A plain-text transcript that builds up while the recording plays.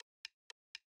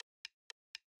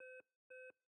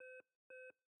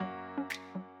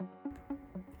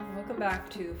welcome back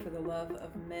to For the Love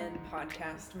of Men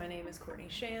podcast. My name is Courtney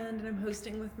Shand, and I'm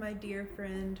hosting with my dear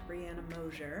friend, Brianna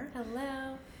Mosier.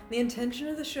 Hello. The intention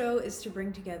of the show is to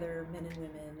bring together men and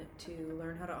women to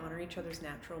learn how to honor each other's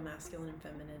natural masculine and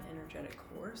feminine energetic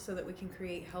core so that we can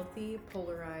create healthy,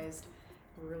 polarized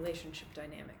relationship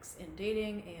dynamics in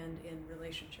dating and in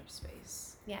relationship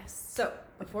space. Yes. So,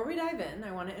 before we dive in,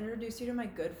 I want to introduce you to my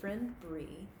good friend,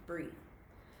 Bree. Bree,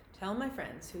 tell my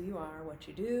friends who you are, what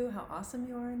you do, how awesome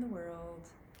you are in the world.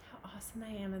 How awesome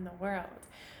I am in the world.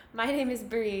 My name is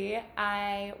Bree.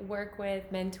 I work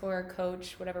with mentor,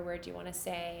 coach, whatever word you want to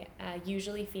say,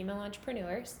 usually female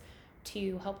entrepreneurs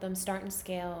to help them start and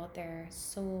scale their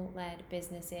soul-led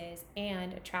businesses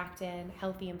and attract in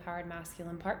healthy, empowered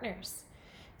masculine partners.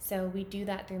 So we do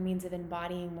that through means of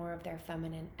embodying more of their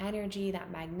feminine energy, that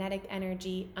magnetic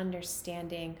energy,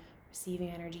 understanding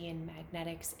receiving energy and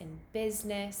magnetics in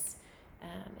business,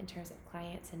 in terms of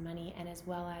clients and money, and as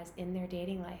well as in their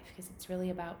dating life, because it's really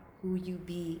about who you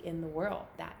be in the world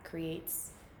that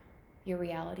creates your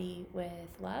reality with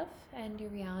love and your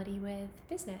reality with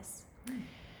business.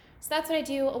 So that's what I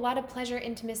do. A lot of pleasure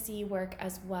intimacy work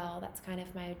as well. That's kind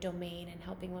of my domain in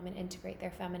helping women integrate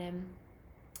their feminine.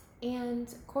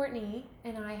 And Courtney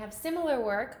and I have similar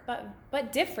work,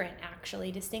 but different, actually,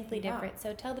 distinctly different.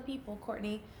 So tell the people,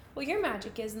 Courtney, what your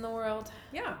magic is in the world.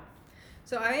 Yeah.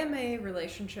 So I am a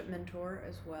relationship mentor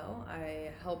as well. I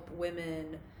help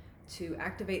women to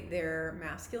activate their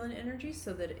masculine energy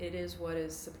so that it is what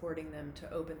is supporting them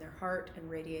to open their heart and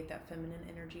radiate that feminine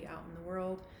energy out in the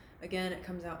world. Again, it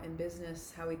comes out in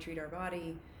business, how we treat our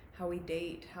body, how we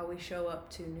date, how we show up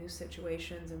to new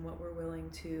situations, and what we're willing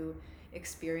to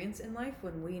experience in life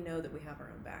when we know that we have our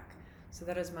own back. So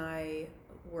that is my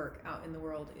work out in the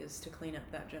world, is to clean up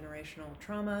that generational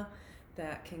trauma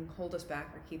that can hold us back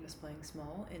or keep us playing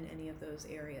small in any of those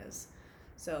areas.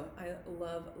 So I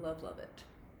love it.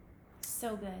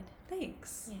 So good.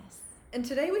 Thanks. Yes. And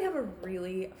today we have a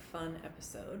really fun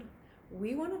episode.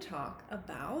 We want to talk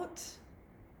about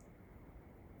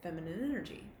feminine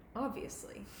energy,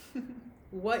 obviously.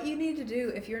 What you need to do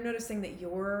if you're noticing that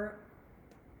your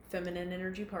feminine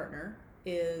energy partner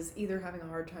is either having a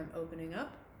hard time opening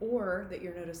up, or that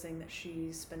you're noticing that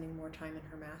she's spending more time in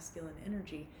her masculine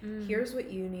energy. Here's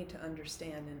what you need to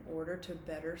understand in order to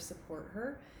better support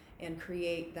her and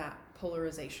create that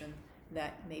polarization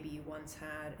that maybe you once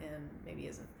had and maybe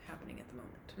isn't happening at the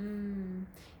moment.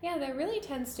 Yeah, there really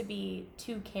tends to be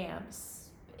two camps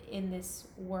in this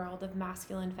world of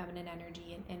masculine, feminine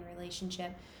energy in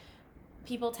relationship.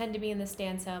 People tend to be in the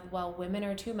stance of, well, women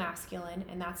are too masculine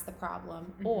and that's the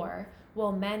problem, or,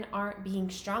 well, men aren't being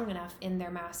strong enough in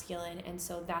their masculine and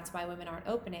so that's why women aren't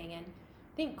opening. And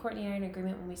I think Courtney and I are in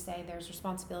agreement when we say there's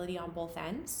responsibility on both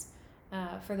ends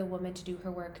for the woman to do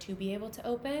her work to be able to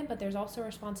open, but there's also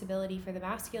responsibility for the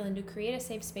masculine to create a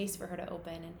safe space for her to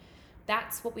open. And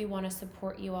that's what we want to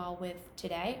support you all with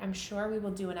today. I'm sure we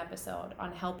will do an episode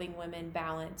on helping women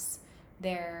balance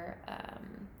their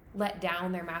let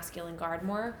down their masculine guard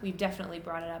more. We've definitely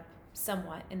brought it up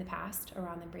somewhat in the past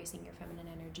around embracing your feminine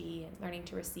energy and learning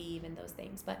to receive and those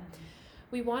things. But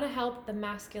we want to help the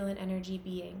masculine energy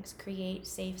beings create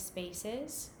safe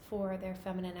spaces for their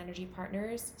feminine energy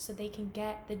partners so they can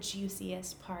get the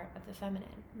juiciest part of the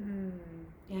feminine.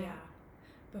 Yeah.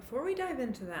 Before we dive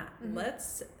into that,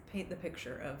 let's paint the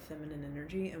picture of feminine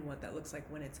energy and what that looks like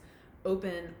when it's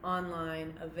open,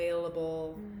 online,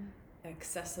 available,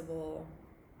 accessible.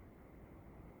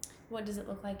 What does it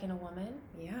look like in a woman?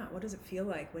 Yeah, what does it feel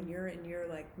like when you're in your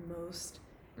like most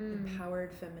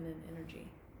empowered feminine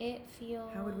energy? It feels...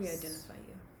 How would we identify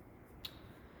you?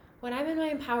 When I'm in my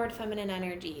empowered feminine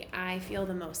energy, I feel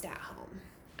the most at home.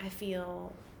 I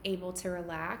feel able to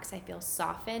relax. I feel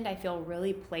softened. I feel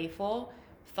really playful,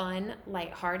 fun,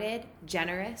 lighthearted,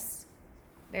 generous,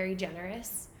 very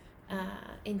generous,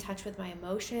 in touch with my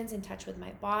emotions, in touch with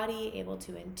my body, able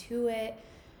to intuit,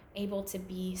 able to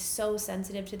be so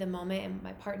sensitive to the moment and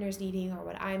my partner's needing or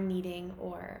what I'm needing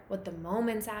or what the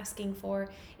moment's asking for.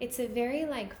 It's a very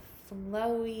like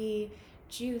flowy,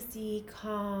 juicy,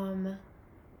 calm,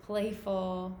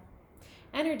 playful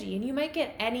energy. And you might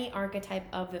get any archetype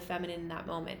of the feminine in that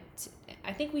moment.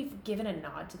 I think we've given a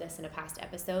nod to this in a past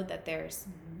episode that there's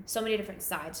so many different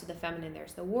sides to the feminine.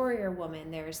 There's the warrior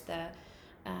woman, there's the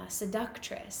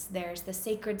seductress, there's the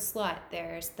sacred slut,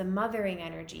 there's the mothering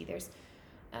energy, there's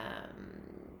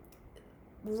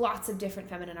lots of different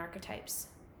feminine archetypes.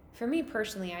 For me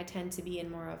personally, I tend to be in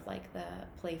more of like the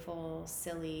playful,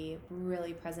 silly,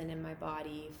 really present in my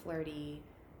body, flirty,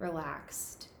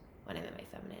 relaxed when I'm in my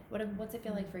feminine. What's it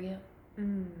feel like for you?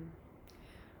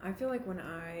 I feel like when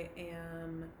I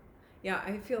am Yeah,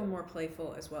 I feel more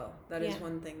playful as well. That is Yeah.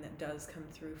 one thing that does come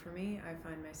through for me. I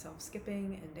find myself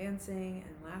skipping and dancing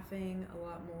and laughing a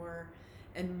lot more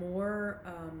and more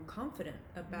confident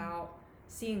about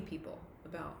seeing people,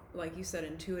 about, like you said,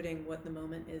 intuiting what the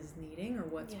moment is needing or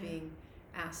what's Yeah. being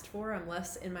asked for. I'm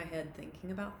less in my head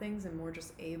thinking about things and more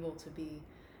just able to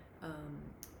um,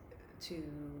 to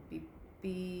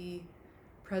be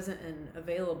present and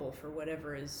available for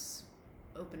whatever is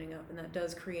opening up, and that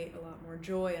does create a lot more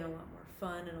joy and a lot more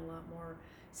fun and a lot more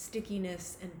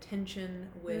stickiness and tension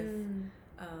with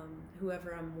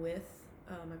whoever I'm with,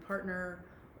 my partner,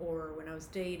 or when I was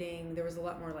dating. There was a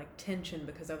lot more like tension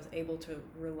because I was able to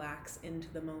relax into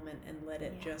the moment and let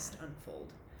it Yeah. just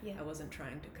unfold. Yeah. I wasn't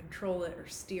trying to control it or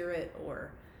steer it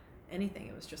or anything.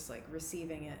 It was just like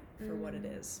receiving it for what it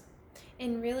is.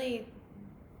 And really,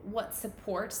 what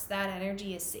supports that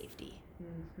energy is safety.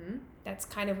 Mm-hmm. That's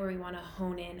kind of where we want to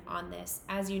hone in on this.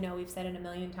 As you know, we've said it a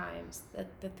million times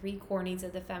that the 3 core needs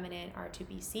of the feminine are to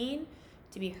be seen,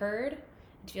 to be heard,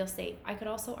 and to feel safe. I could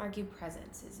also argue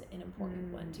presence is an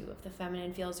important one too. If the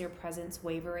feminine feels your presence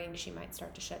wavering, she might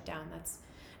start to shut down. That's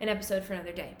an episode for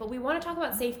another day. But we want to talk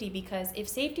about safety because if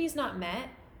safety is not met,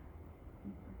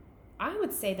 I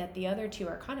would say that the other 2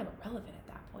 are kind of irrelevant at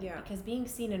that point. Yeah. Because being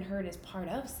seen and heard is part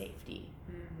of safety.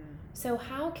 Mm-hmm. So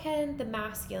how can the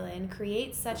masculine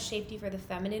create such safety for the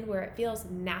feminine where it feels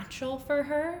natural for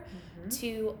her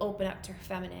to open up to her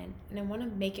feminine? And I want to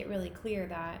make it really clear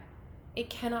that it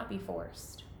cannot be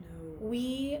forced. No.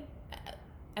 We,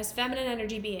 as feminine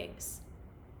energy beings,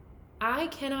 I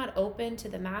cannot open to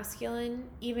the masculine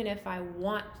even if I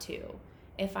want to,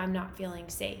 if I'm not feeling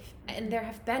safe. And there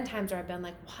have been times where I've been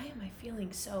like, why am I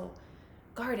feeling so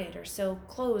guarded or so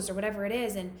closed or whatever it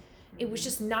is? And it was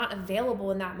just not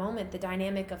available in that moment, the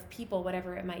dynamic of people,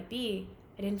 whatever it might be.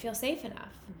 I didn't feel safe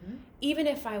enough. Even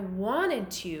if I wanted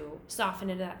to soften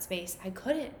into that space, I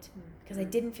couldn't because I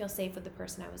didn't feel safe with the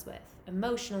person I was with.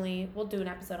 Emotionally, we'll do an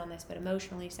episode on this, but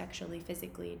emotionally, sexually,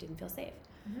 physically, didn't feel safe.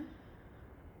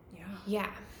 Yeah.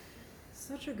 Yeah.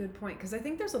 Such a good point, because I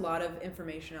think there's a lot of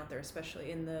information out there,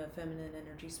 especially in the feminine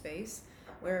energy space,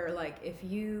 where like if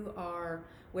you are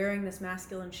wearing this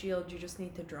masculine shield, you just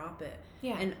need to drop it.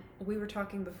 Yeah. And we were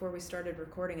talking before we started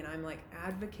recording, and I'm like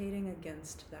advocating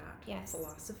against that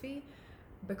philosophy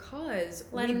because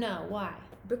Let them know why.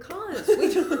 Because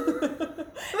we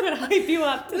I'm gonna hype you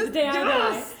up to the day I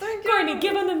die. Courtney,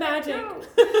 give them the magic.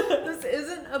 This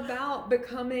isn't about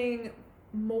becoming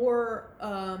more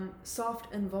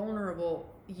soft and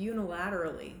vulnerable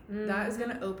unilaterally. That is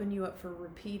going to open you up for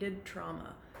repeated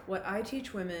trauma. What I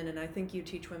teach women, and I think you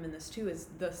teach women this too, is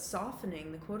the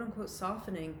softening, the quote unquote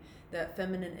softening that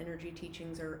feminine energy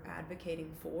teachings are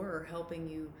advocating for or helping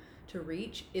you to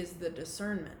reach is the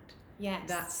discernment. Yes.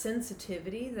 That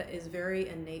sensitivity that is very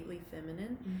innately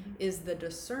feminine is the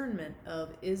discernment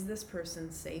of, is this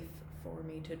person safe for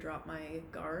me to drop my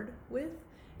guard with?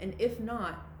 And if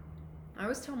not, I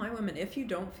always tell my women, if you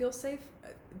don't feel safe,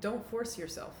 don't force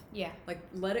yourself. Yeah. Like,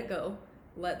 let it go.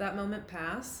 Let that moment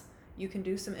pass. You can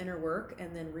do some inner work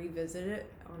and then revisit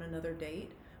it on another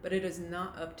date. But it is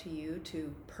not up to you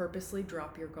to purposely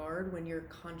drop your guard when you're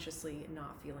consciously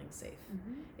not feeling safe.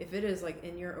 If it is like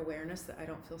in your awareness that I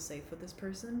don't feel safe with this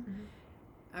person,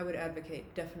 I would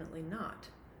advocate definitely not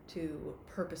to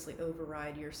purposely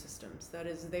override your systems. That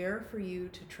is there for you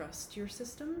to trust your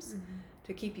systems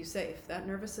to keep you safe. That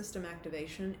nervous system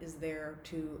activation is there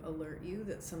to alert you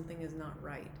that something is not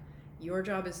right. Your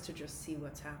job is to just see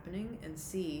what's happening and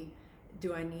see,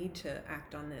 do I need to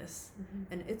act on this?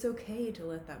 And it's okay to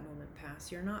let that moment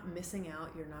pass. You're not missing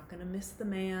out. You're not going to miss the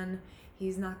man.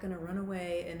 He's not going to run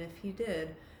away. And if he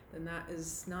did, then that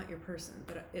is not your person.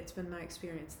 But it's been my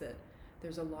experience that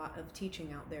there's a lot of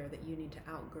teaching out there that you need to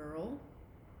outgirl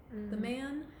the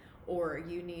man, or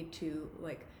you need to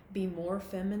like be more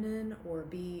feminine or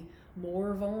be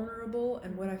more vulnerable.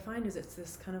 And what I find is it's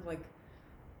this kind of like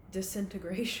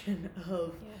disintegration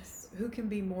of who can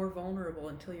be more vulnerable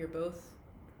until you're both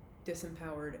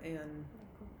disempowered and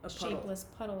a puddle. Shapeless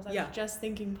puddles. I was just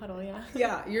thinking puddle,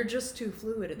 Yeah, you're just too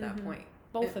fluid at that point.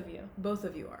 Both of you. Both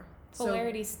of you are.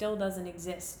 Polarity still doesn't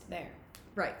exist there.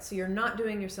 Right, so you're not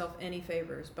doing yourself any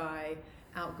favors by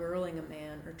outgirling a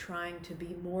man or trying to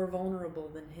be more vulnerable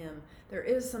than him. There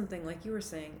is something, like you were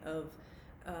saying, of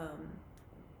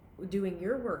doing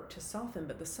your work to soften,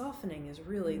 but the softening is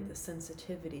really the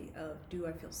sensitivity of, do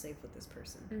I feel safe with this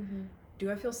person? Do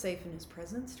I feel safe in his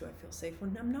presence? Do I feel safe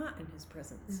when I'm not in his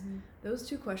presence? Those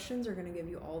 2 questions are going to give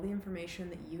you all the information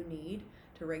that you need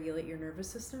to regulate your nervous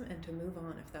system and to move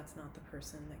on if that's not the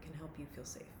person that can help you feel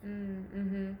safe.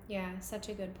 Yeah, such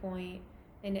a good point.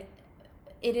 And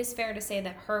it is fair to say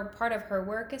that her part of her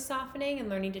work is softening and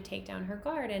learning to take down her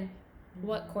guard. And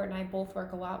what Court and I both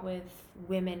work a lot with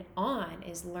women on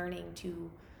is learning to,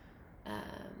 how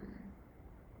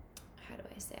do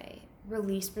I say,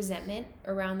 release resentment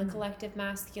around the collective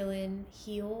masculine,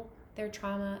 heal their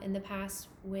trauma in the past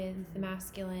with the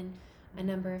masculine, a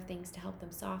number of things to help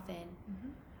them soften.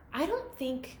 I don't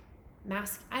think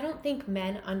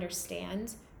men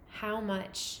understand how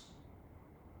much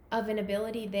of an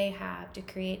ability they have to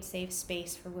create safe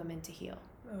space for women to heal.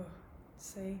 Oh,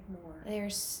 say more.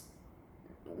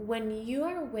 When you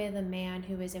are with a man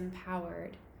who is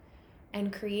empowered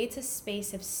and creates a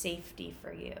space of safety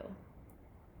for you,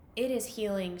 it is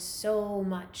healing so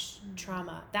much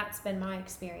trauma. That's been my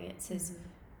experience, is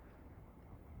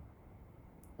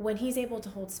when he's able to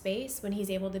hold space, when he's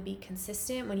able to be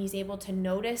consistent, when he's able to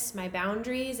notice my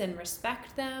boundaries and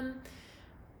respect them,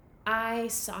 I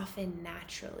soften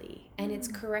naturally. And it's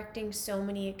correcting so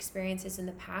many experiences in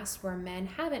the past where men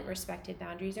haven't respected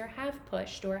boundaries or have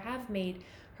pushed or have made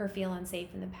her feel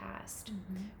unsafe in the past,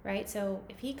 right? So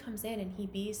if he comes in and he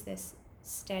be's this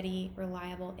steady,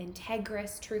 reliable,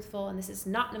 integrous, truthful, and this is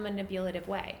not in a manipulative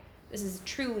way. This is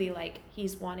truly like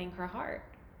he's wanting her heart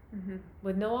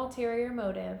with no ulterior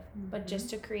motive, but just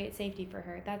to create safety for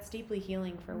her. That's deeply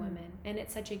healing for women, and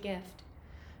it's such a gift.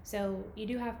 So you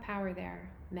do have power there,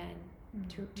 men,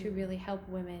 to really help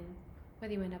women,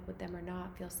 whether you end up with them or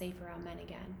not, feel safe around men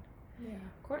again. Yeah.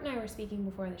 Court and I were speaking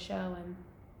before the show, and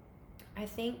I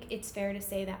think it's fair to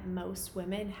say that most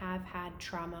women have had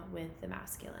trauma with the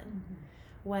masculine.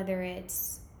 Whether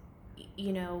it's,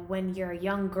 you know, when you're a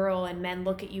young girl and men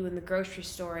look at you in the grocery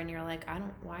store and you're like,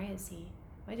 why is he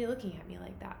looking at me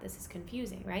like that? This is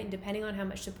confusing, right? And depending on how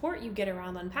much support you get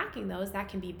around unpacking those, that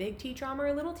can be big T trauma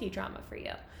or little T trauma for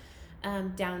you.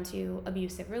 Down to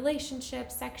abusive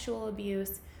relationships, sexual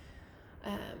abuse.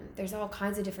 There's all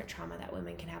kinds of different trauma that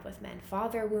women can have with men.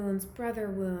 Father wounds, brother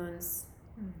wounds,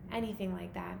 anything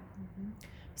like that.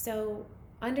 So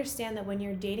understand that when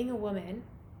you're dating a woman,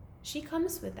 she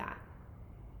comes with that.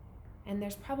 And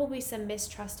there's probably some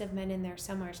mistrust of men in there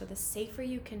somewhere. So the safer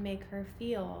you can make her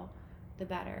feel, the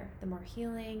better. The more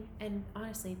healing, and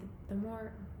honestly, the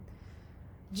more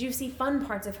juicy, fun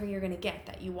parts of her you're going to get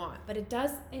that you want. But it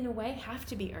does, in a way, have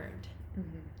to be earned.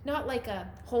 Not like a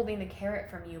holding the carrot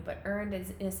from you, but earned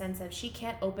in a sense of she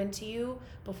can't open to you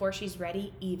before she's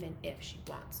ready, even if she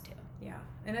wants to. Yeah,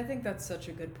 and I think that's such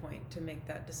a good point to make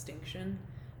that distinction,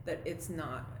 that it's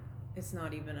not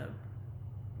even a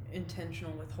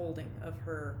intentional withholding of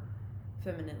her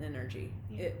feminine energy.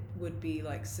 It would be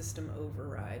like system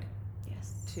override.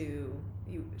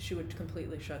 She would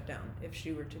completely shut down. If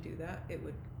she were to do that, it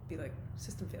would be like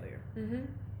system failure.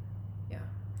 Yeah,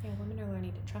 women are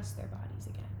learning to trust their bodies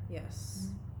again.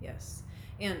 Yes.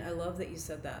 And I love that you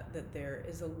said that there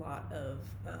is a lot of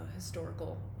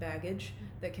historical baggage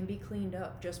that can be cleaned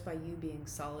up just by you being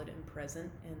solid and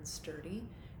present and sturdy,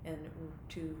 and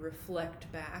to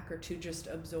reflect back or to just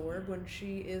absorb when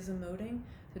she is emoting,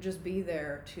 to just be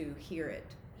there to hear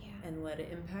it and let it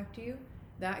impact you.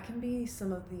 That can be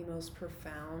some of the most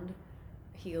profound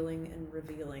healing and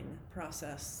revealing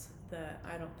process that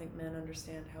I don't think men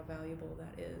understand how valuable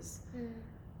that is.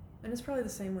 And it's probably the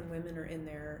same when women are in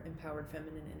their empowered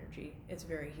feminine energy. It's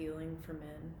very healing for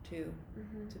men too,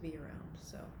 to be around.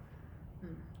 So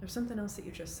there's something else that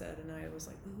you just said, and I was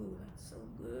like, ooh, that's so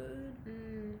good.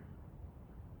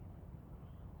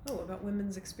 Oh, about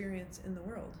women's experience in the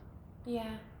world.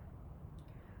 Yeah.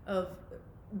 Of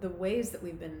the ways that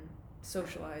we've been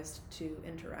socialized to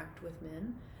interact with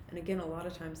men. And again, a lot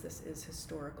of times this is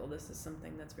historical. This is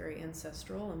something that's very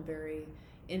ancestral and very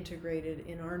integrated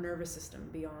in our nervous system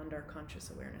beyond our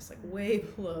conscious awareness, like way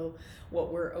below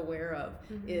what we're aware of,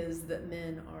 is that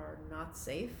men are not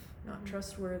safe, not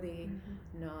trustworthy,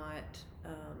 not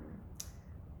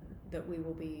that we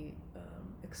will be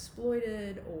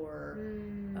exploited or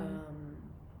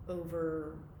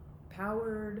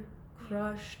overpowered,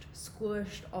 crushed,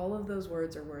 squished. All of those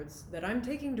words are words that I'm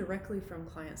taking directly from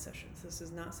client sessions. This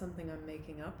is not something I'm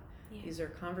making up. These are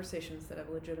conversations that I've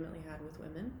legitimately had with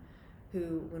women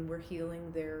who, when we're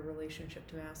healing their relationship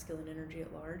to masculine energy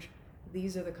at large,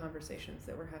 these are the conversations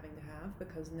that we're having to have,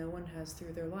 because no one has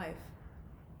through their life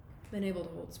been able to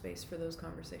hold space for those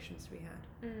conversations to be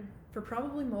had for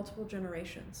probably multiple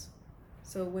generations.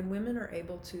 So when women are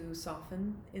able to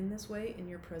soften in this way in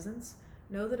your presence,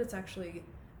 know that it's actually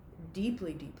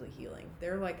deeply, deeply healing.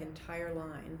 They're like entire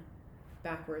line,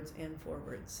 backwards and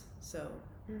forwards. So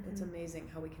it's amazing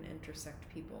how we can intersect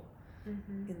people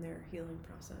in their healing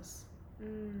process.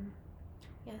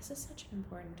 Yeah, this is such an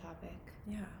important topic.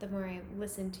 Yeah. The more I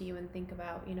listen to you and think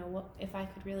about, what if I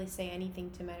could really say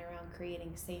anything to men around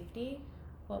creating safety,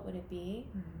 what would it be?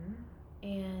 Mm-hmm.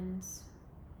 And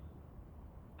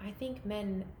I think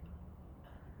men,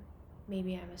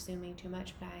 maybe I'm assuming too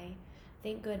much, but I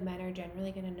think good men are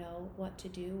generally going to know what to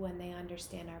do when they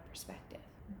understand our perspective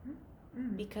Mm-hmm.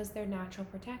 Mm-hmm. because they're natural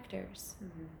protectors.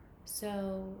 Mm-hmm.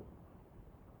 So,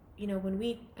 when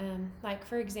we, like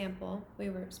for example, we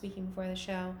were speaking before the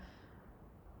show,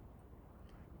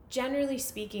 generally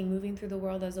speaking, moving through the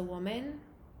world as a woman,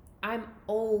 I'm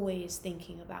always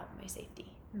thinking about my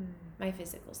safety, my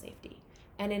physical safety.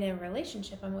 And in a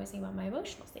relationship, I'm always thinking about my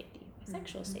emotional safety, my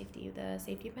sexual safety, the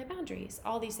safety of my boundaries,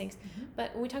 all these things. Mm-hmm.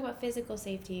 But when we talk about physical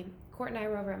safety, Court and I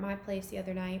were over at my place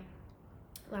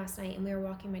last night, and we were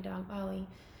walking my dog, Ollie,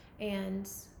 and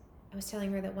I was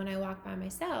telling her that when I walk by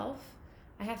myself,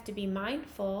 I have to be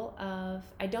mindful of,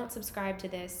 I don't subscribe to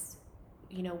this,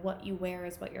 what you wear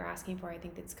is what you're asking for. I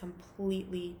think that's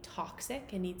completely toxic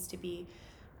and needs to be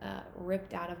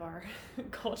ripped out of our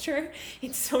culture.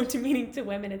 It's so demeaning to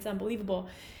women. It's unbelievable.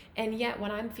 And yet when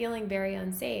I'm feeling very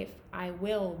unsafe, I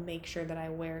will make sure that I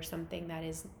wear something that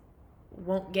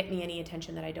won't get me any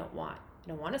attention that I don't want. I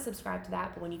don't want to subscribe to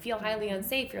that, but when you feel highly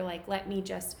unsafe, you're like, let me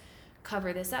just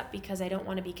cover this up because I don't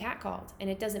want to be catcalled. And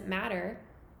it doesn't matter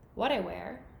what I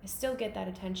wear. I still get that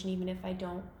attention even if I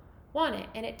don't want it.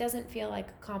 And it doesn't feel like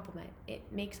a compliment. It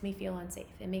makes me feel unsafe.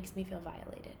 It makes me feel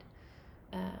violated.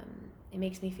 It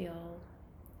makes me feel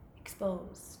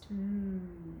exposed.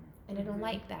 And I don't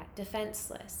like that,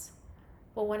 defenseless.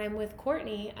 But when I'm with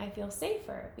Courtney, I feel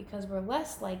safer because we're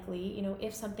less likely,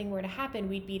 if something were to happen,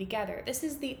 we'd be together. This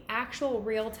is the actual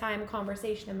real-time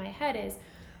conversation in my head is,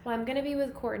 well, I'm going to be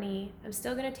with Courtney. I'm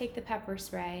still going to take the pepper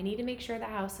spray. I need to make sure the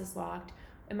house is locked.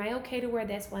 Am I okay to wear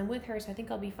this? Well, I'm with her, so I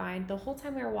think I'll be fine. The whole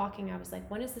time we were walking, I was like,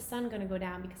 when is the sun going to go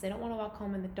down? Because I don't want to walk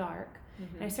home in the dark.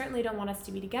 And I certainly don't want us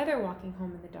to be together walking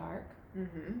home in the dark.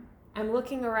 I'm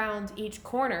looking around each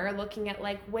corner, looking at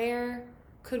where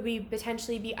could we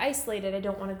potentially be isolated? I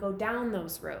don't want to go down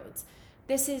those roads.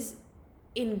 This is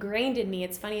ingrained in me.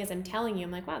 It's funny as I'm telling you,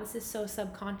 I'm like, wow, this is so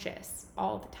subconscious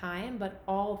all the time, but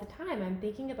all the time I'm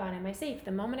thinking about, am I safe?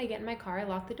 The moment I get in my car, I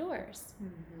lock the doors.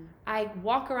 I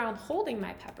walk around holding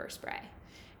my pepper spray.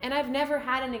 And I've never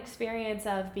had an experience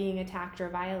of being attacked or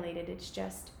violated. It's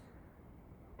just,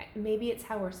 maybe it's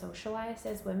how we're socialized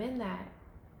as women that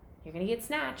you're going to get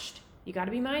snatched. You got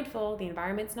to be mindful. The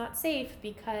environment's not safe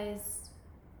because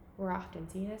we're often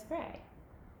seen as prey.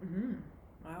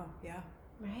 Wow. Yeah.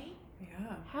 Right?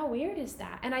 Yeah. How weird is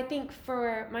that? And I think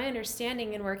for my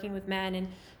understanding in working with men and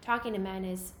talking to men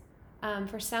is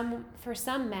for some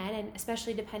men, and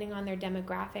especially depending on their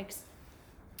demographics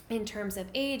in terms of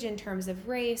age, in terms of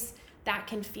race, that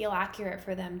can feel accurate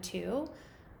for them too.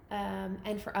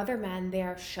 And for other men,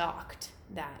 they're shocked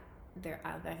that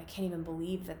I can't even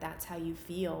believe that that's how you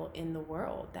feel in the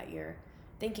world, that you're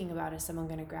thinking about, is someone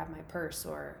going to grab my purse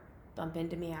or bump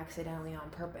into me accidentally on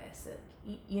purpose?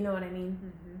 You know what I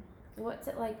mean? What's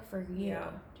it like for you? Yeah.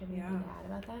 Do you have anything to add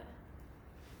about that?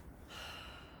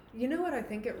 You know what I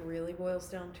think it really boils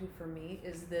down to for me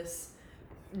is this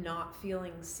not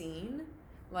feeling seen.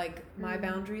 Like, my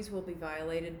boundaries will be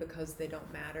violated because they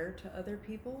don't matter to other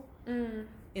people.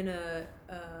 In a,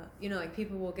 like,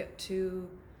 people will get too,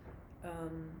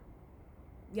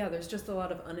 there's just a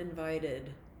lot of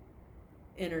uninvited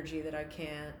energy that I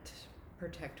can't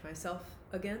protect myself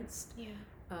against. Yeah.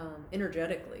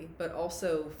 Energetically, but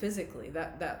also physically.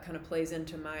 That kind of plays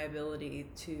into my ability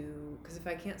to, because if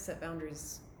I can't set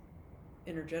boundaries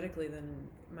energetically, then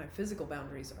my physical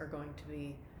boundaries are going to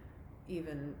be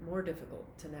even more difficult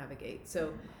to navigate.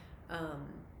 So, I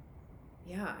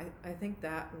think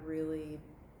that really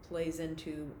plays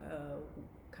into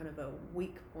kind of a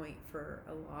weak point for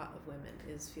a lot of women,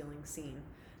 is feeling seen.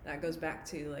 That goes back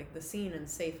to like the seen and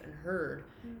safe and heard.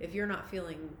 If you're not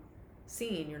feeling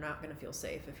seen, you're not going to feel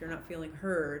safe. If you're not feeling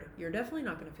heard, you're definitely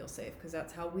not going to feel safe, because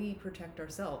that's how we protect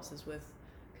ourselves, is with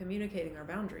communicating our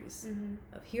boundaries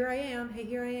of, here I am, hey,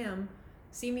 here I am,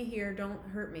 see me here, don't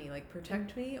hurt me, like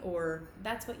protect me. Or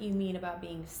that's what you mean about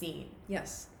being seen.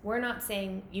 Yes. We're not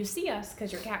saying you see us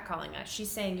because you're catcalling us. She's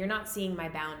saying you're not seeing my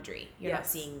boundary. You're not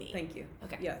seeing me. Thank you.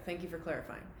 Okay. Yeah, thank you for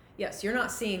clarifying. Yes, you're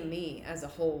not seeing me as a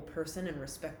whole person and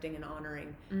respecting and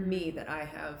honoring me, that I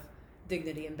have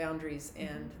dignity and boundaries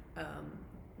and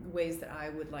ways that I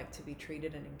would like to be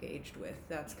treated and engaged with.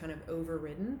 That's kind of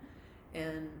overridden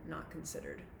and not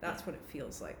considered. That's what it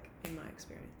feels like in my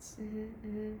experience.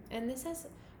 And this has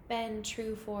been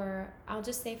true for, I'll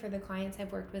just say, for the clients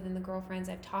I've worked with and the girlfriends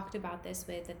I've talked about this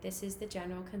with, that this is the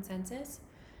general consensus.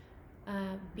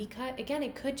 Because again,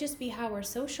 it could just be how we're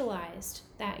socialized,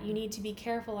 that you need to be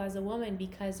careful as a woman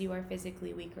because you are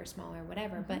physically weak or small or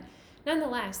whatever. Mm-hmm. But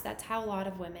nonetheless, that's how a lot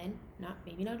of women,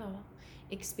 maybe not all,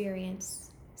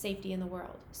 experience safety in the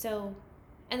world. So,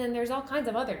 and then there's all kinds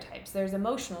of other types. There's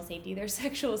emotional safety, there's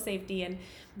sexual safety, and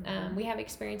we have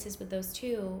experiences with those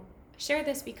too. Share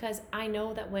this because I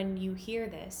know that when you hear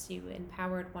this, you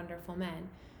empowered, wonderful men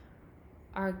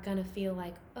are gonna feel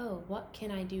like, oh, what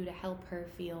can I do to help her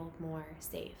feel more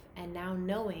safe? And now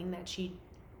knowing that she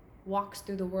walks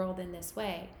through the world in this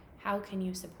way, how can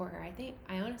you support her?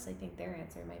 I honestly think their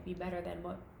answer might be better than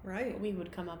what we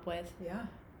would come up with. Yeah.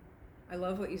 I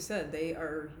love what you said. They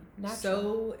are Natural.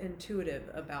 so intuitive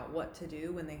about what to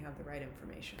do when they have the right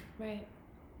information. Right.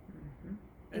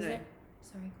 Mm-hmm. Is there?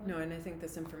 Sorry, go ahead. No, and I think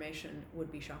this information would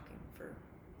be shocking for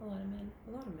a lot of men.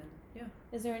 Yeah.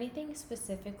 Is there anything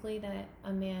specifically that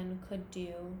a man could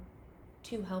do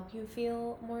to help you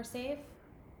feel more safe,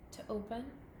 to open?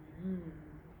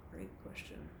 Great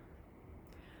question.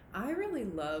 I really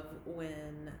love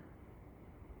when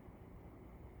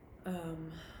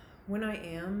I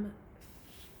am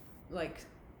like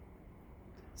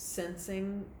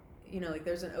sensing, like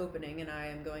there's an opening and I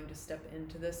am going to step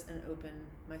into this and open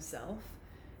myself,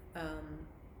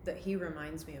 that he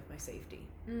reminds me of my safety.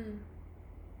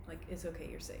 Like, it's okay,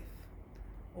 you're safe.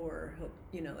 Or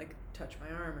he'll, like touch my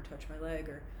arm or touch my leg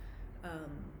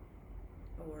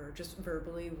or just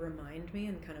verbally remind me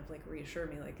and kind of like reassure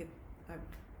me, like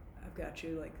I've got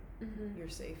you, like you're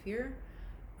safe here.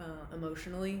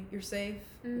 Emotionally, you're safe.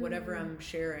 Whatever I'm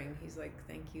sharing, he's like,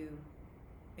 thank you,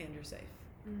 and you're safe.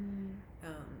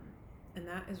 And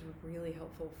that is really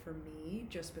helpful for me,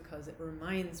 just because it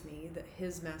reminds me that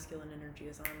his masculine energy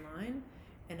is online,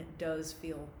 and it does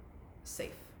feel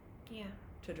safe. Yeah.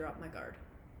 To drop my guard.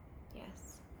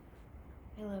 Yes.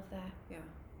 I love that. Yeah.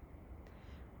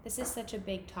 This is such a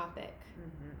big topic.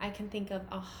 I can think of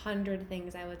 100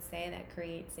 things I would say that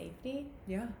create safety.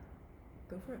 Yeah.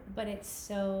 Go for it. But it's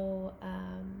so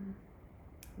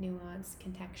nuanced,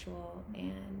 contextual,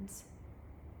 and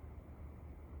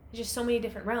there's just so many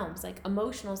different realms. Like,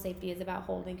 emotional safety is about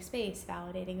holding space,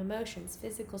 validating emotions.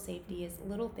 Physical safety is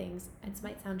little things. It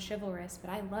might sound chivalrous, but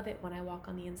I love it when I walk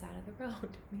on the inside of the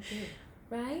road. Me too.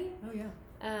 Right? Oh, yeah.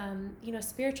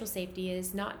 Spiritual safety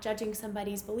is not judging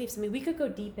somebody's beliefs. I mean, we could go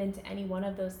deep into any one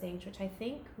of those things, which I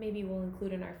think maybe we'll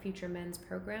include in our future men's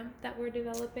program that we're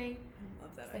developing. I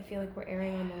love that. I feel like we're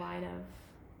erring on the line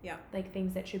of like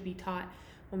things that should be taught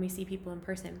when we see people in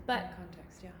person. But in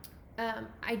context, yeah.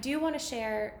 I do want to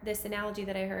share this analogy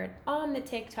that I heard on the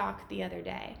TikTok the other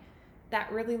day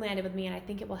that really landed with me, and I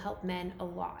think it will help men a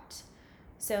lot.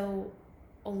 So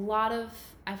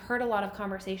I've heard a lot of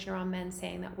conversation around men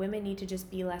saying that women need to just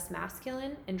be less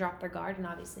masculine and drop their guard. And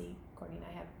obviously, Courtney and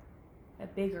I have a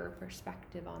bigger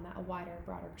perspective on that, a wider,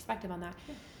 broader perspective on that.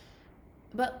 Yeah.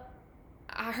 But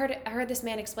I heard this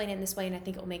man explain it in this way, and I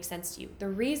think it will make sense to you. The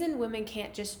reason women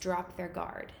can't just drop their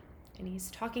guard, and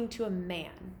he's talking to a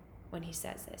man when he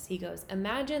says this. He goes,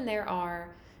 imagine there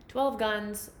are 12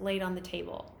 guns laid on the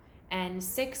table, and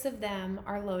 6 of them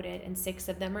are loaded and 6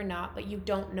 of them are not, but you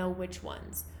don't know which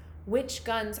ones. Which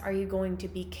guns are you going to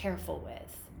be careful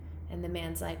with? And the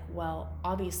man's like, well,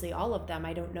 obviously all of them.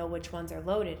 I don't know which ones are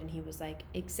loaded. And he was like,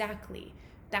 exactly.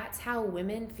 That's how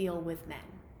women feel with men.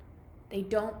 They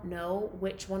don't know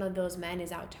which one of those men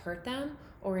is out to hurt them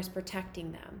or is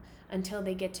protecting them until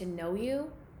they get to know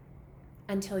you,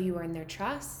 until you earn their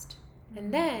trust.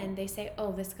 And then they say,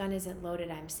 oh, this gun isn't loaded,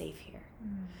 I'm safe here.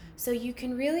 So you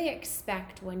can really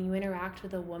expect when you interact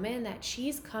with a woman that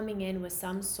she's coming in with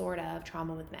some sort of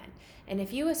trauma with men. And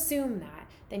if you assume that,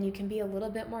 then you can be a little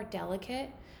bit more delicate.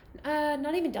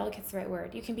 Not even delicate's the right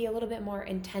word. You can be a little bit more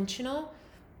intentional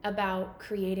about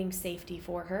creating safety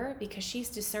for her, because she's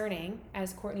discerning,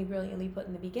 as Courtney brilliantly put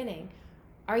in the beginning,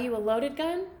 are you a loaded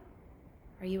gun?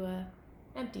 Are you a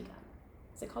empty gun?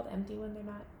 Is it called empty when they're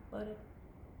not loaded?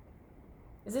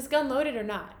 Is this gun loaded or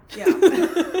not? Yeah.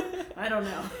 I don't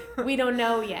know. We don't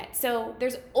know yet. So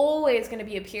there's always going to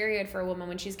be a period for a woman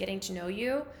when she's getting to know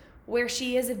you where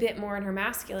she is a bit more in her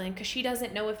masculine, because she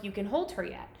doesn't know if you can hold her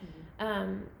yet.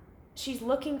 She's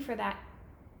looking for that,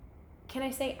 can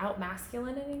I say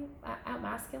out-masculinating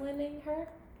her?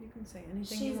 You can say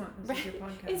anything you want. This is your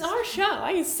podcast. It's our show.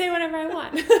 I can say whatever I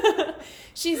want.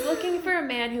 She's looking for a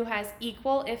man who has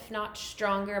equal, if not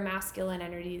stronger, masculine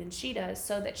energy than she does,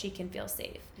 so that she can feel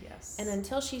safe. Yes. And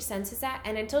until she senses that,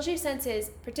 and until she senses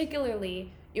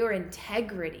particularly your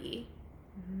integrity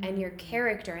and your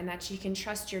character, and that she can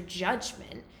trust your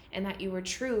judgment, and that you were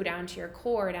true down to your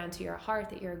core, down to your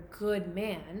heart, that you're a good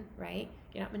man, right?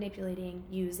 You're not manipulating,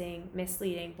 using,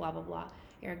 misleading, blah, blah, blah.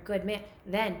 you're a good man,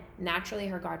 then naturally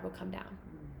her guard will come down.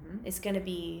 It's going to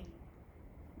be,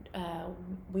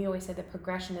 we always say the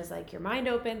progression is like your mind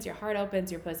opens, your heart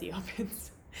opens, your pussy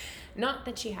opens. Not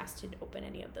that she has to open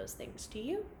any of those things to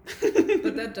you.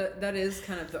 But that is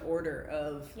kind of the order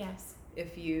of, yes.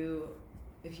 If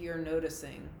you're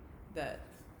noticing that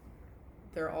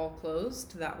they're all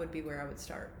closed, that would be where I would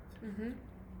start.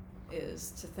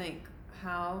 Is to think,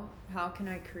 how can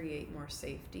I create more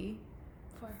safety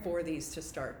for these to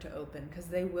start to open, because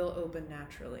they will open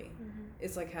naturally.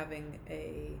 It's like having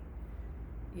a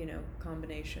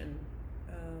combination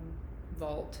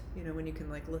vault, when you can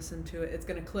like listen to it, it's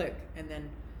gonna click, and then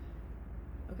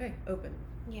okay, open.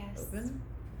 Yes.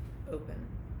 Open.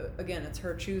 Again, it's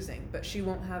her choosing, but she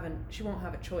won't have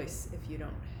a choice if you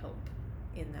don't help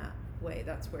in that way.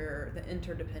 That's where the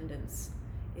interdependence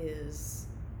is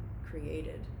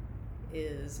created.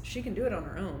 Is she can do it on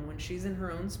her own. When she's in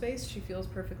her own space, she feels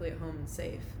perfectly at home and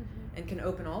safe, and can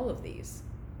open all of these.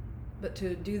 But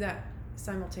to do that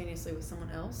simultaneously with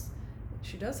someone else,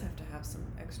 she does have to have some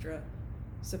extra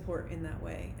support in that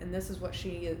way. And this is what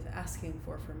she is asking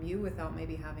for from you without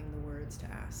maybe having the words to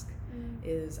ask.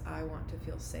 Is, I want to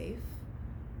feel safe.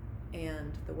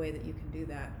 And the way that you can do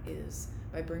that is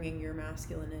by bringing your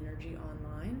masculine energy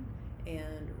online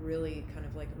and really kind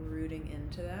of like rooting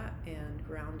into that and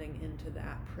grounding into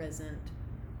that present,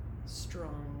 sturdy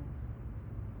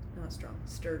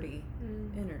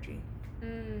energy.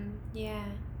 Yeah.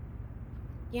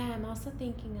 Yeah, I'm also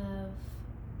thinking of,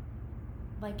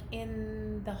 like,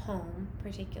 in the home,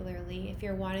 particularly, if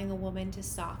you're wanting a woman to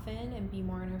soften and be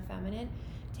more in her feminine,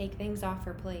 take things off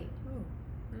her plate.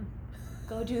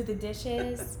 Go do the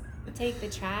dishes, take the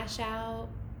trash out,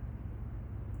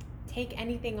 take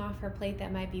anything off her plate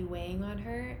that might be weighing on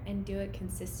her, and do it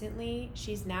consistently.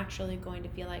 She's naturally going to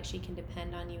feel like she can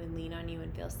depend on you and lean on you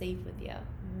and feel safe with you.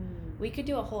 We could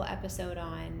do a whole episode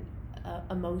on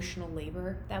emotional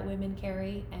labor that women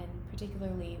carry, and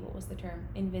particularly, what was the term?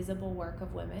 Invisible work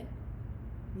of women.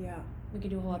 Yeah. We could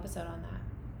do a whole episode on that.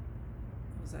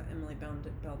 Was that Emily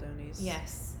Baldoni's?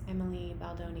 Yes, Emily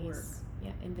Baldoni's work.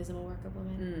 Yeah, Invisible Work of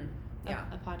Women. Yeah.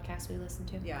 A podcast we listened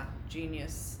to. Yeah,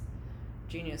 genius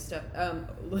stuff.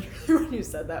 Literally when you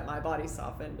said that, my body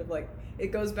softened. Of like,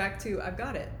 it goes back to, I've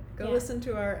got it. Go listen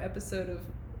to our episode of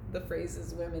the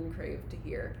phrases women crave to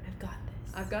hear.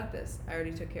 I've got this. I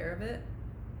already took care of it.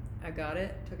 I got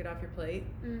it. Took it off your plate.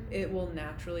 It will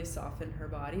naturally soften her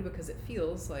body because it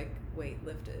feels like weight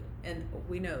lifted. And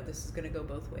we know this is going to go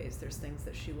both ways. There's things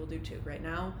that she will do too. Right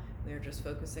now, we are just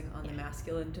focusing on the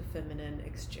masculine to feminine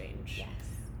exchange. Yes.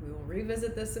 We will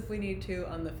revisit this if we need to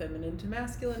on the feminine to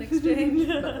masculine exchange.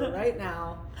 But for right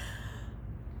now,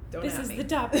 this is the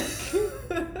topic.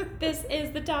 This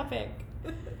is the topic.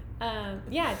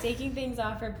 Taking things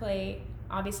off her plate,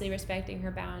 obviously respecting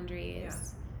her boundaries. Yeah.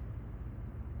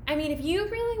 I mean, if you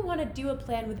really want to do a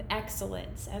plan with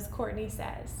excellence, as Courtney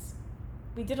says,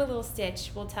 we did a little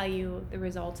stitch. We'll tell you the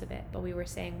result of it. But we were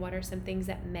saying, what are some things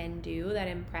that men do that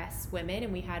impress women?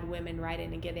 And we had women write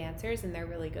in and give answers, and they're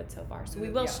really good so far. So we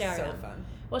will share them. Fun.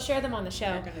 We'll share them on the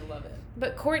show. You're going to love it.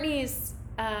 But Courtney's,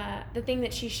 the thing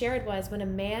that she shared was, when a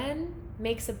man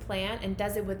makes a plan and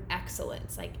does it with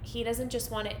excellence, like, he doesn't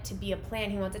just want it to be a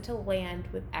plan, he wants it to land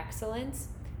with excellence,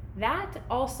 that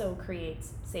also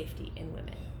creates safety in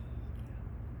women.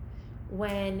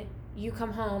 When you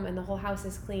come home and the whole house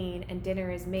is clean and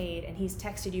dinner is made, and he's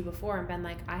texted you before and been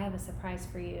like, I have a surprise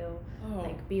for you,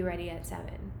 like, be ready at 7.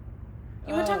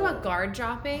 You want to talk about guard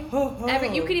dropping?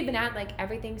 You could even add, like,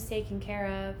 everything's taken care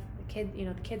of,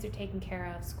 the kids are taken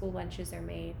care of, school lunches are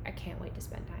made, I can't wait to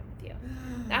spend time with you.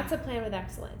 That's a plan with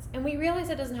excellence. And we realize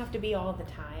it doesn't have to be all the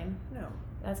time. No.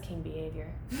 That's king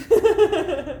behavior.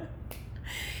 It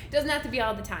doesn't have to be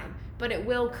all the time, but it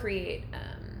will create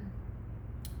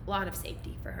a lot of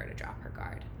safety for her to drop her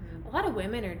guard. A lot of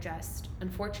women are just,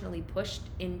 unfortunately, pushed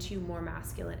into more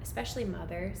masculine, especially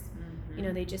mothers.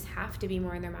 They just have to be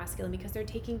more in their masculine because they're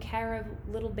taking care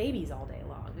of little babies all day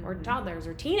long, or toddlers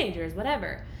or teenagers,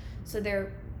 whatever. So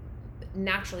they're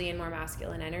naturally in more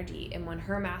masculine energy. And when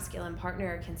her masculine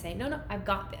partner can say, no, I've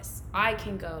got this. I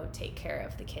can go take care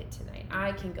of the kid tonight.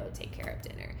 I can go take care of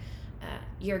dinner.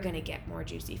 You're going to get more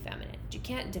juicy feminine. You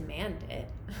can't demand it.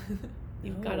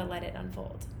 You've got to let it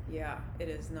unfold. Yeah, it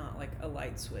is not like a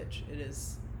light switch. It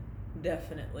is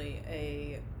definitely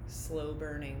a slow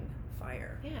burning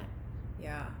fire. Yeah.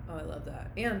 Yeah. Oh, I love that.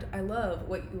 And I love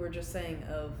what you were just saying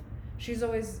of, she's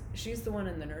the one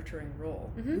in the nurturing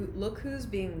role. Look who's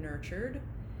being nurtured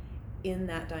in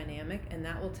that dynamic, and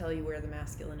that will tell you where the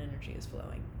masculine energy is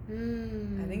flowing.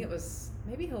 I think it was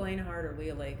maybe Helena Hart or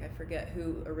Leah Lake. I forget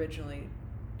who originally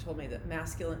told me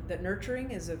that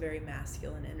nurturing is a very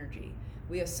masculine energy.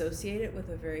 We associate it with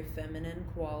a very feminine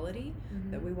quality,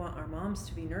 that we want our moms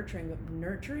to be nurturing, but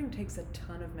nurturing takes a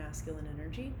ton of masculine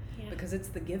energy because it's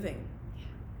the giving.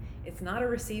 It's not a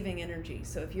receiving energy.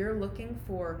 So if you're looking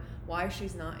for why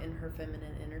she's not in her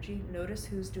feminine energy, notice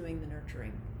who's doing the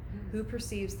nurturing. Who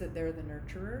perceives that they're the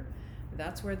nurturer?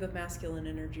 That's where the masculine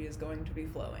energy is going to be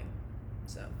flowing.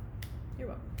 So, you're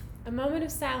welcome. A moment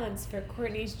of silence for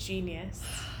Courtney's genius.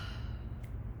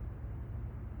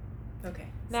 Okay.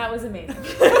 That was amazing.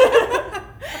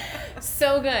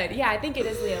 So good. Yeah, I think it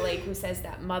is Leah Lake who says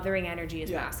that mothering energy is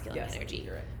masculine energy.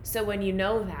 You're right. So when you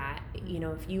know that,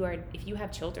 if you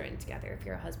have children together, if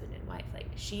you're a husband and wife, like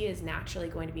she is naturally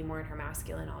going to be more in her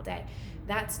masculine all day.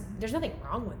 There's nothing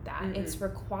wrong with that. It's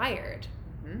required.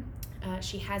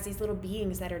 She has these little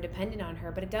beings that are dependent on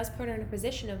her, but it does put her in a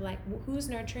position of like, who's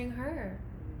nurturing her?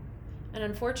 And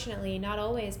unfortunately, not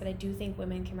always, but I do think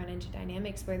women can run into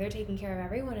dynamics where they're taking care of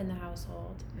everyone in the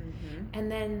household.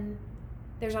 And then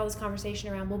there's all this conversation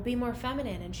around, well, be more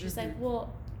feminine. And she's like,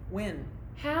 well, when?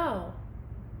 How?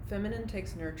 Feminine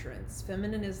takes nurturance.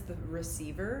 Feminine is the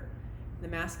receiver. The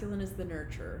masculine is the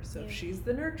nurturer. So if she's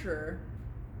the nurturer,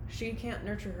 she can't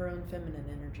nurture her own feminine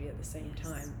energy at the same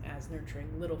time as nurturing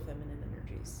little feminine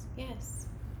energies. Yes.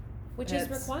 Which Pets, is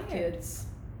required. Kids,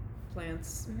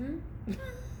 plants.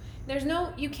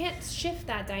 You can't shift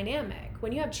that dynamic.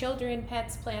 When you have children,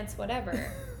 pets, plants,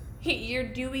 whatever, you're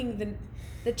doing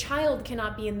the child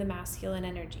cannot be in the masculine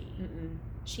energy.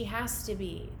 She has to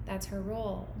be. That's her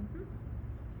role.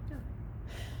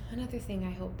 Another thing,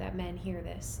 I hope that men hear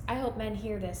this. I hope men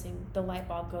hear this and the light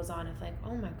bulb goes on of like,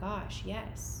 oh my gosh,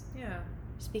 yes. Yeah.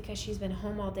 Just because she's been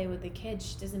home all day with the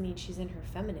kids doesn't mean she's in her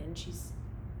feminine. She's,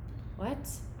 what?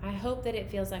 I hope that it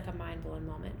feels like a mind-blowing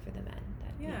moment for the men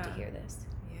that need to hear this.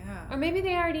 Yeah. Or maybe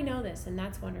they already know this and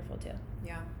that's wonderful too.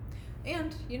 Yeah.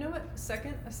 And you know what?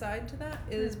 Second aside to that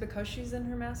is because she's in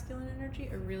her masculine energy,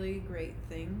 a really great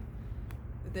thing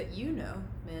that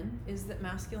men, is that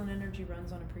masculine energy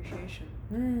runs on appreciation.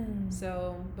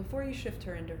 So before you shift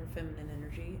her into her feminine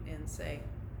energy and say,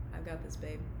 I've got this,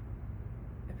 babe,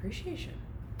 appreciation.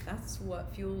 That's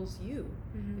what fuels you.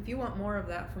 If you want more of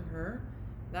that from her,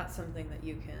 that's something that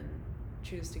you can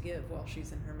choose to give while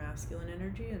she's in her masculine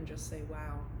energy and just say,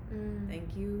 wow,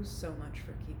 thank you so much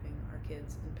for keeping our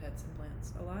kids and pets and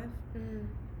plants alive.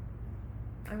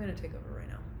 I'm going to take over right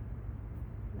now.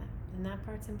 And that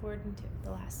part's important too,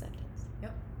 the last sentence.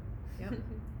 Yep.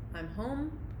 I'm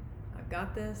home. I've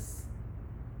got this.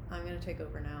 I'm going to take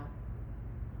over now.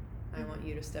 I want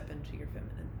you to step into your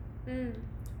feminine.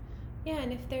 Yeah,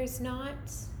 and if there's not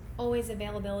always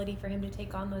availability for him to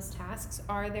take on those tasks,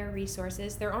 are there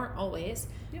resources? There aren't always,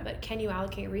 but can you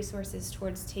allocate resources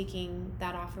towards taking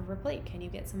that off of her plate? Can you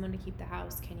get someone to keep the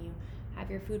house? Can you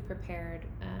have your food prepared?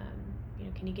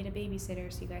 Can you get a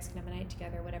babysitter so you guys can have a night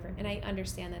together, whatever? And I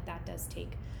understand that does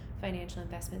take financial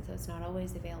investment, so it's not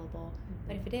always available.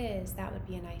 But if it is, that would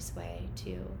be a nice way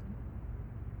to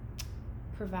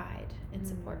provide and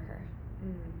support her.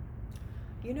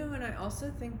 And I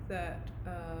also think that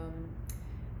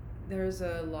there's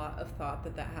a lot of thought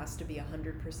that has to be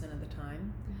 100% of the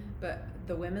time. But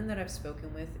the women that I've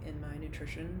spoken with in my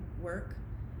nutrition work,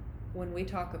 when we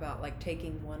talk about like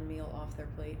taking one meal off their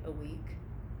plate a week,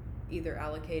 either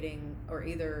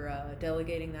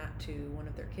delegating that to one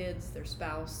of their kids, their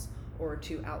spouse, or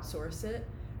to outsource it,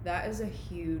 that is a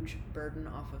huge burden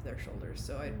off of their shoulders.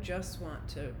 So I just want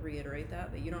to reiterate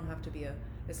that you don't have to be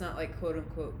it's not like quote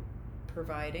unquote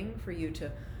providing for you to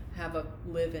have a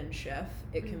live-in chef.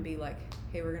 It can be like,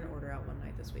 hey, we're gonna order out one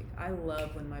night this week. I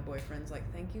love when my boyfriend's like,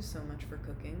 thank you so much for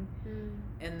cooking.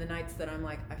 And the nights that I'm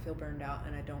like, I feel burned out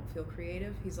and I don't feel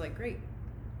creative, he's like, great,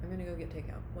 I'm gonna go get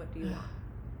takeout. What do you want?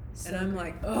 And I'm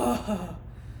like, oh.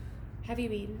 Have you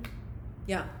eaten?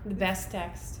 Yeah. The best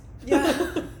text.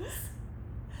 Yeah.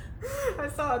 I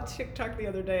saw a TikTok the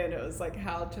other day and it was like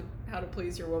how to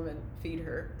please your woman, feed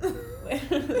her.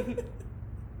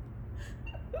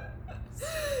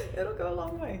 It'll go a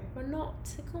long way. We're not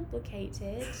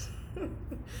complicated.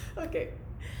 Okay.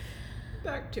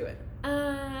 Back to it.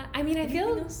 I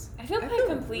feel quite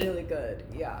complete. Really good.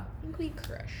 Yeah. I think we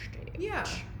crushed it. Yeah.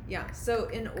 So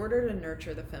in order to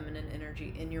nurture the feminine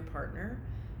energy in your partner,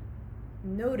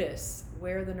 notice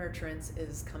where the nurturance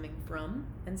is coming from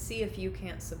and see if you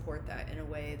can't support that in a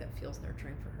way that feels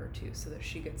nurturing for her too, so that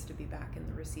she gets to be back in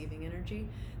the receiving energy.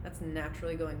 That's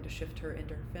naturally going to shift her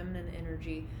into her feminine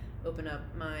energy, open up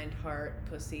mind, heart,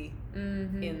 pussy,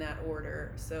 in that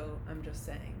order. So I'm just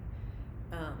saying,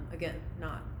 again,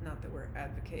 not that we're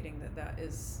advocating that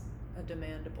is a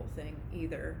demandable thing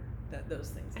either, those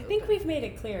things I open. think we've made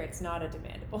it clear it's not a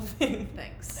demandable thing.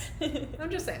 Thanks. I'm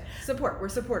just saying, support. We're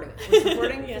supporting it. We're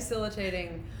supporting, Yeah.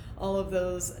 facilitating all of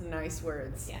those nice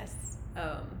words. Yes.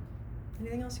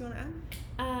 Anything else you want to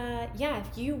add? Yeah,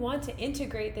 if you want to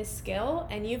integrate this skill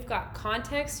and you've got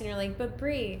context and you're like, but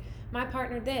Bree, my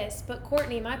partner this, but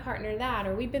Courtney, my partner that,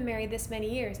 or we've been married this many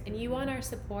years, and you want our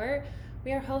support,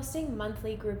 we are hosting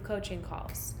monthly group coaching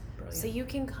calls. Brilliant. So you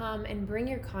can come and bring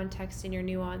your context in your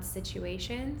nuanced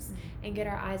situations and get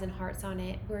our eyes and hearts on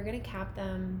it. We're going to cap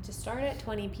them to start at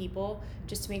 20 people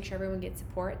just to make sure everyone gets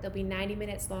support. They'll be 90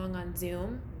 minutes long on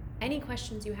Zoom. Any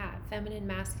questions you have, feminine,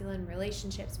 masculine,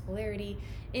 relationships, polarity,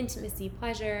 intimacy,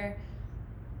 pleasure,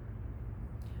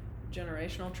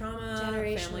 generational trauma,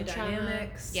 Generational family trauma.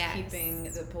 dynamics, Yes. keeping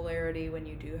the polarity when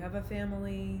you do have a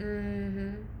family,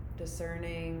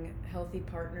 discerning healthy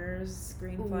partners,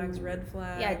 green flags, Ooh. red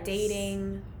flags. Yeah,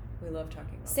 dating. We love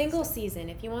talking about Single this stuff. season.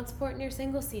 If you want support in your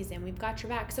single season, we've got your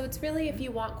back. So it's really, if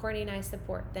you want Courtney and I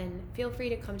support, then feel free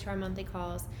to come to our monthly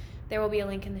calls. There will be a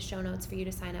link in the show notes for you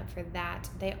to sign up for that.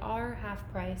 They are half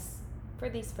price for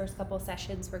these first couple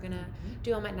sessions. We're going to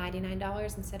do them at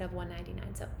 $99 instead of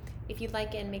 $199. So if you'd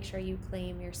like in, make sure you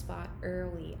claim your spot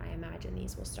early. I imagine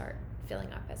these will start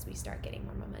filling up as we start getting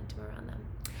more momentum around them.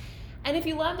 And if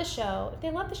you love the show, if they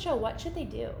love the show, what should they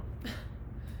do?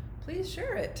 Please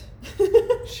share it.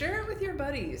 Share it with your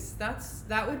buddies.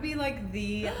 That would be like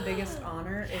the biggest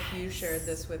honor if you shared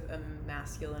this with a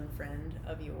masculine friend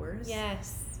of yours.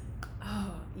 Yes.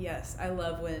 Oh, yes. I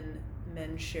love when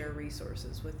men share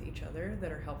resources with each other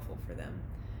that are helpful for them.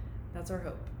 That's our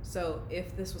hope. So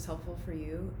if this was helpful for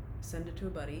you, send it to a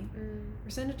buddy or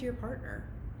send it to your partner.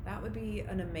 That would be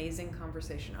an amazing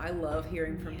conversation. I love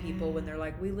hearing from people when they're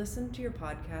like, we listened to your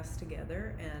podcast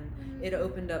together and it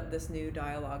opened up this new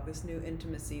dialogue, this new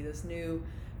intimacy, this new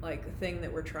like thing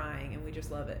that we're trying, and we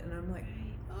just love it. And I'm like,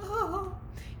 oh.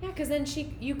 Yeah, because then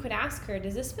you could ask her,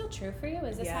 does this feel true for you?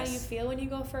 Is this how you Yes. feel when you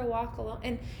go for a walk alone?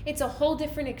 And it's a whole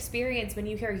different experience when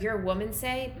you hear your woman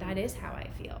say, that is how I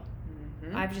feel.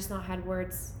 Mm-hmm. I've just not had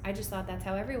words. I just thought that's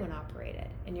how everyone operated.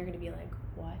 And you're going to be like,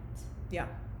 what? Yeah.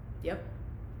 Yep.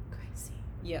 Crazy.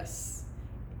 Yes.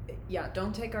 Yeah,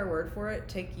 don't take our word for it.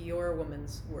 Take your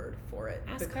woman's word for it.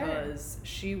 Ask because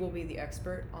she will be the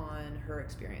expert on her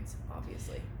experience,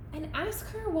 obviously. And ask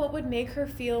her what would make her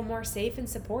feel more safe and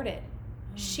supported.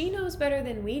 She knows better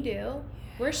than we do.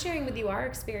 We're sharing with you our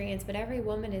experience, but every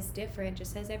woman is different,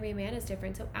 just as every man is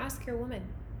different. So ask your woman,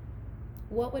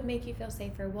 what would make you feel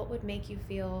safer? What would make you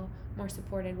feel more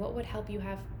supported? What would help you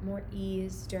have more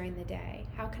ease during the day?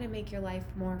 How can it make your life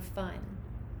more fun?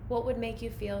 What would make you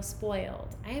feel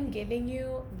spoiled? I am giving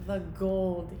you the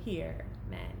gold here,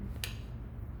 men.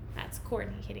 That's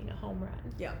Courtney hitting a home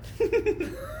run. Yeah.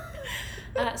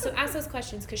 So ask those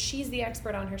questions because she's the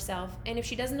expert on herself. And if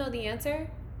she doesn't know the answer,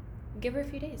 give her a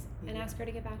few days and ask her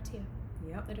to get back to you.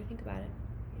 Yep. Let her think about it.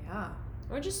 Yeah.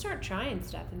 Or just start trying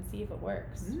stuff and see if it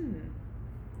works.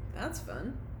 That's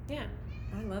fun. Yeah.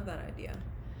 I love that idea.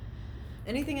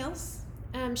 Anything else?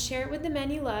 Share it with the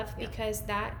men you love Yeah. because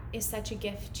that is such a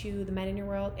gift to the men in your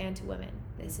world and to women.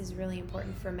 This is really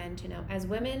important for men to know. As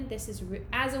women,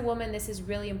 as a woman, this is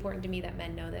really important to me that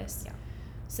men know this. Yeah.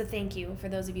 So thank you for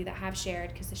those of you that have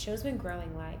shared because the show's been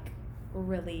growing like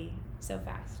really so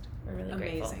fast. We're really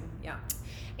grateful. Amazing. Yeah.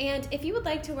 And if you would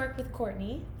like to work with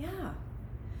Courtney, Yeah.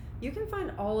 You can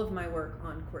find all of my work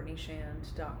on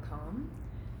CourtneyShand.com.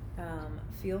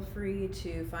 Feel free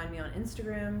to find me on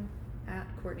Instagram at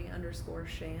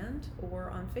Courtney_Shand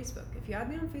or on Facebook. If you add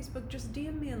me on Facebook, just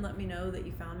DM me and let me know that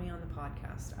you found me on the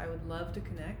podcast. I would love to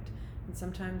connect, and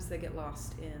sometimes they get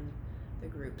lost in the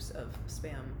groups of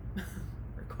spam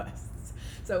requests.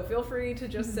 So feel free to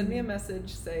just send me a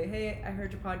message, say, hey, I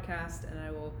heard your podcast, and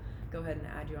I will go ahead and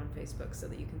add you on Facebook so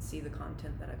that you can see the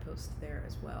content that I post there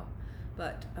as well.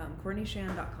 But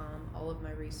CourtneyShand.com, all of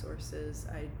my resources.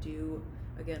 I do,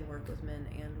 again, work with men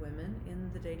and women in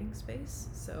the dating space.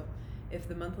 So if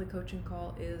the monthly coaching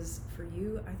call is for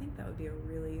you, I think that would be a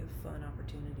really fun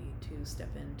opportunity to step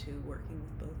into working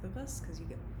with both of us because you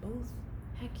get both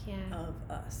heck yeah. of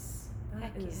us. That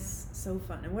Heck is so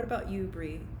fun. And what about you,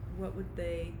 Bree? What would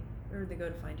they, where would they go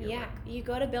to find your work? You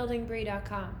go to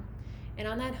buildingbree.com, and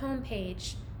on that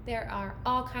homepage, there are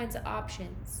all kinds of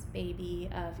options, baby,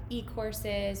 of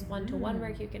e-courses, one-to-one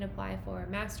work you can apply for,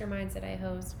 masterminds that I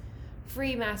host,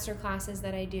 free master classes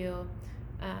that I do.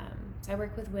 So I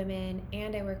work with women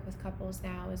and I work with couples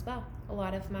now as well. A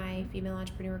lot of my female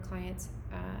entrepreneur clients,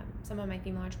 some of my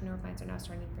female entrepreneur clients are now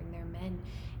starting to bring their men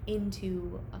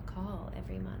into a call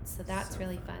every month. So that's So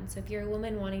really fun. So if you're a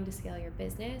woman wanting to scale your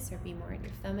business or be more in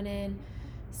your feminine,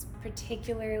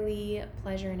 Particularly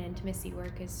pleasure and intimacy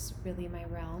work is really my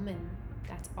realm, and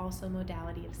that's also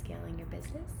modality of scaling your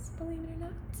business, believe it or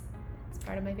not. It's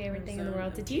part of my favorite thing in the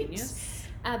world to teach.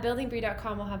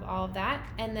 Buildingbrie.com will have all of that,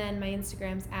 and then my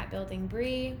Instagram's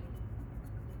 @buildingbrie.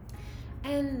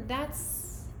 And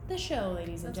that's the show,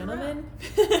 ladies and gentlemen.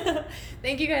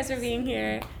 Thank you guys for being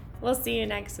here. We'll see you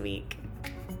next week.